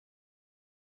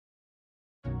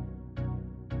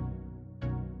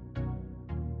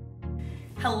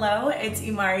Hello, it's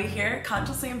Imari here,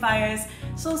 Consciously Unbiased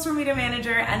social media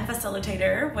manager and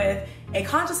facilitator with a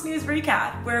Conscious News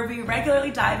Recap, where we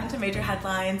regularly dive into major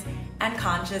headlines and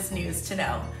conscious news to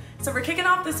know. So we're kicking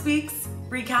off this week's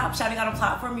recap, shouting out a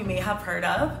platform you may have heard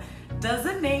of. Does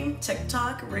the name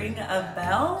TikTok ring a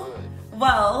bell?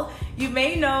 Well, you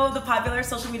may know the popular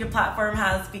social media platform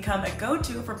has become a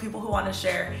go-to for people who want to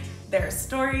share their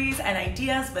stories and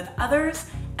ideas with others,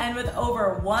 and with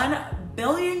over 1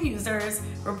 billion users,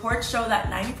 reports show that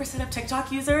 90% of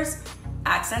TikTok users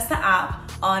access the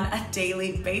app on a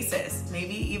daily basis.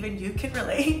 Maybe even you can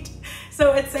relate.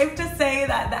 So it's safe to say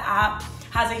that the app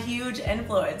has a huge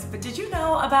influence. But did you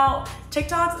know about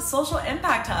TikTok's social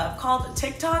impact hub called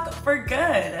TikTok for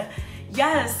Good?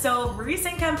 Yes, so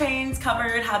recent campaigns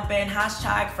covered have been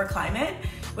 #4climate,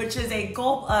 which is a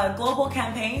global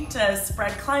campaign to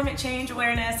spread climate change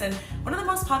awareness, and one of the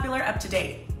most popular up to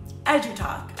date,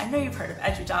 EduTalk. I know you've heard of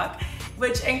EduTalk,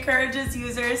 which encourages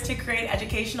users to create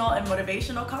educational and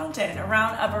motivational content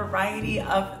around a variety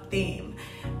of themes.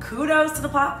 Kudos to the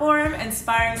platform,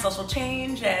 inspiring social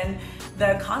change, and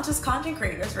the conscious content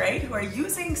creators, right, who are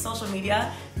using social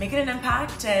media, making an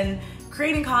impact, and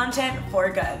creating content for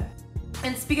good.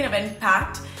 And speaking of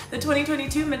impact, the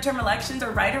 2022 midterm elections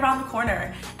are right around the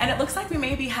corner, and it looks like we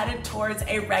may be headed towards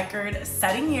a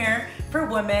record-setting year for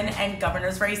women and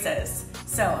governor's races.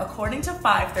 So according to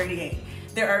 538,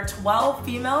 there are 12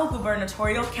 female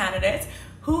gubernatorial candidates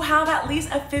who have at least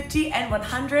a 50 and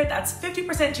 100, that's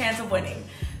 50% chance of winning.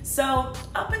 So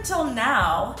up until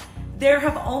now, there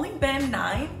have only been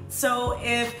 9. So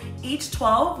if each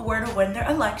 12 were to win their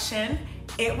election,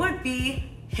 it would be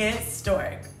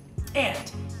historic.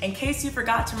 And in case you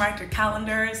forgot to mark your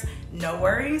calendars, no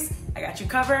worries, I got you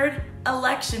covered.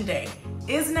 Election day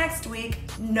is next week,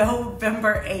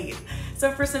 November 8th.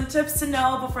 So for some tips to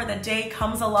know before the day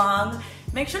comes along,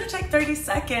 make sure to take 30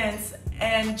 seconds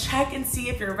and check and see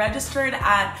if you're registered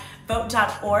at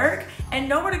vote.org and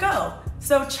know where to go.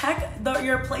 So check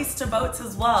your place to votes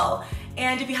as well.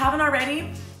 And if you haven't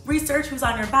already, research who's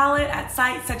on your ballot at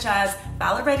sites such as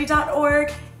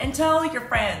ballotready.org and tell your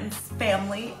friends,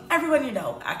 family, everyone you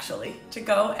know actually, to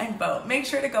go and vote. Make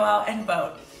sure to go out and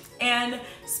vote. And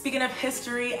speaking of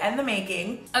history and the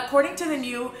making, according to the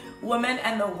new Women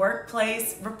and the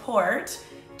Workplace report,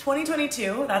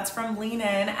 2022, that's from Lean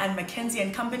In and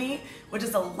McKinsey & Company, which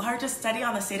is the largest study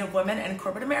on the state of women in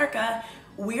corporate America,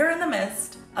 we are in the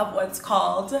midst of what's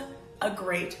called a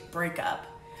great breakup.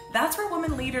 That's where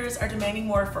women leaders are demanding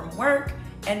more from work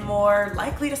and more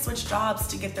likely to switch jobs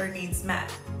to get their needs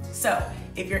met. So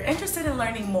if you're interested in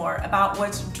learning more about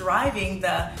what's driving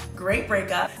the great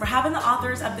breakup, we're having the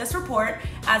authors of this report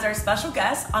as our special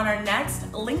guests on our next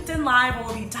LinkedIn Live, where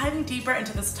we'll be diving deeper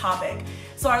into this topic.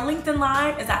 So our LinkedIn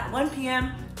Live is at 1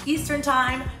 p.m. Eastern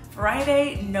Time,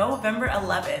 Friday, November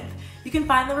 11th. You can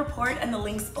find the report and the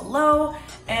links below,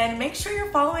 and make sure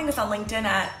you're following us on LinkedIn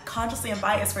at Consciously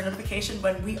Unbiased for notification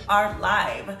when we are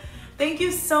live. Thank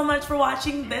you so much for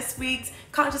watching this week's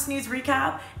Conscious News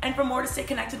Recap, and for more to stay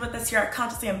connected with us here at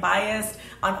Consciously Unbiased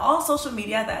on all social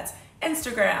media, that's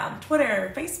Instagram,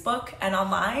 Twitter, Facebook, and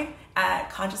online at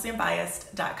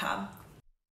consciouslyunbiased.com.